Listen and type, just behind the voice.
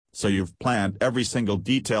so you've planned every single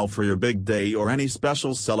detail for your big day or any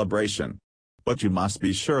special celebration. But you must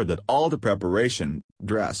be sure that all the preparation,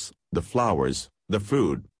 dress, the flowers, the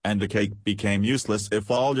food, and the cake became useless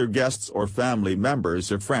if all your guests or family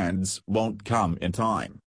members or friends won't come in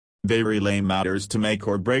time. They relay matters to make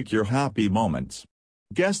or break your happy moments.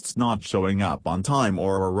 Guests not showing up on time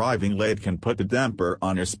or arriving late can put a damper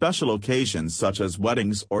on your special occasions such as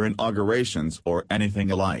weddings or inaugurations or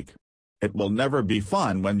anything alike. It will never be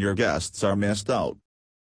fun when your guests are missed out.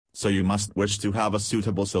 So you must wish to have a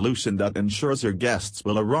suitable solution that ensures your guests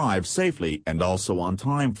will arrive safely and also on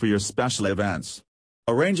time for your special events.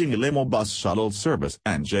 Arranging a limo bus shuttle service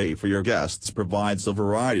 (NJ) for your guests provides a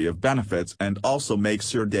variety of benefits and also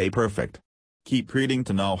makes your day perfect. Keep reading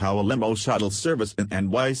to know how a limo shuttle service in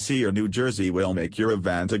NYC or New Jersey will make your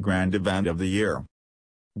event a grand event of the year.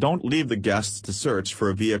 Don't leave the guests to search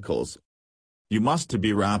for vehicles. You must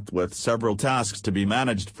be wrapped with several tasks to be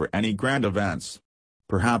managed for any grand events.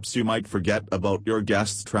 Perhaps you might forget about your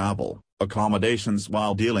guests' travel, accommodations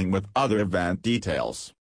while dealing with other event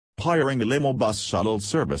details. Hiring a limo bus shuttle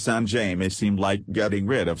service (NJ) may seem like getting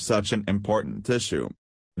rid of such an important issue.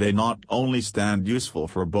 They not only stand useful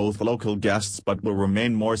for both local guests but will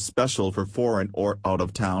remain more special for foreign or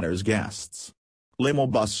out-of-towners guests. Limo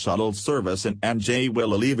bus shuttle service in NJ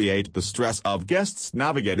will alleviate the stress of guests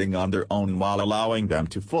navigating on their own while allowing them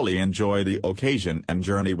to fully enjoy the occasion and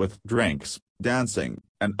journey with drinks, dancing,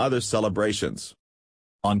 and other celebrations.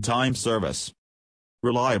 On-time service.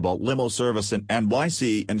 Reliable limo service in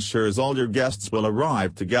NYC ensures all your guests will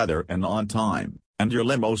arrive together and on time, and your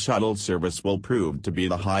limo shuttle service will prove to be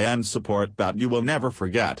the high-end support that you will never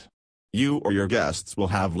forget. You or your guests will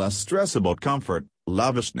have less stress about comfort,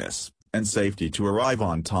 lavishness, and safety to arrive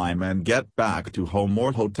on time and get back to home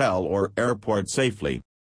or hotel or airport safely.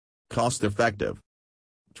 Cost-effective.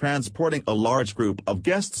 Transporting a large group of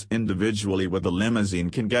guests individually with a limousine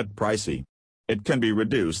can get pricey. It can be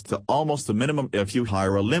reduced to almost a minimum if you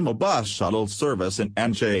hire a limo bus shuttle service in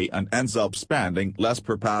NJ and ends up spending less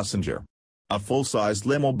per passenger. A full-size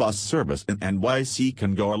limo bus service in NYC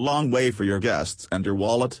can go a long way for your guests and your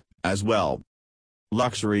wallet, as well.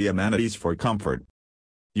 Luxury amenities for comfort.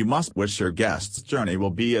 You must wish your guests' journey will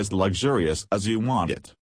be as luxurious as you want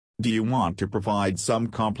it. Do you want to provide some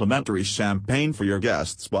complimentary champagne for your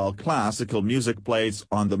guests while classical music plays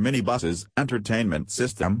on the minibus's entertainment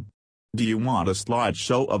system? Do you want a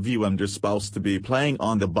slideshow of you and your spouse to be playing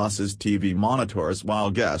on the bus's TV monitors while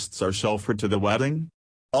guests are chauffeured to the wedding?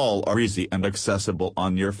 All are easy and accessible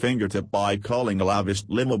on your fingertip by calling a lavish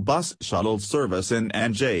limo bus shuttle service in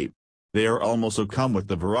NJ. They also come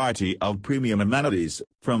with a variety of premium amenities,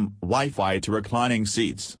 from Wi-Fi to reclining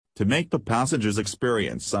seats, to make the passenger's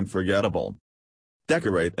experience unforgettable.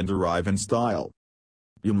 Decorate and arrive in style.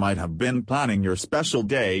 You might have been planning your special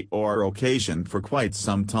day or occasion for quite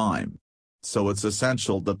some time. So it's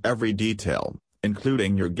essential that every detail,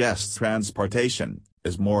 including your guests' transportation,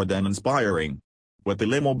 is more than inspiring. With the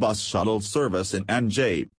limo bus shuttle service in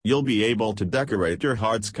NJ, you'll be able to decorate your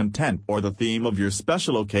heart's content or the theme of your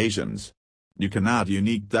special occasions. You can add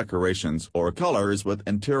unique decorations or colors with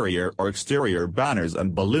interior or exterior banners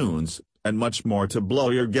and balloons, and much more to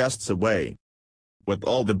blow your guests away. With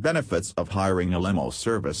all the benefits of hiring a limo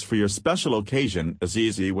service for your special occasion is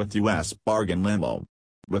easy with US Bargain Limo.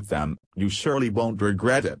 With them, you surely won't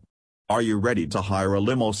regret it. Are you ready to hire a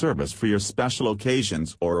limo service for your special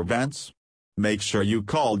occasions or events? Make sure you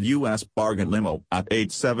call US Bargain Limo at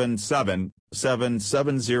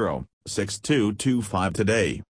 877-770-6225 today.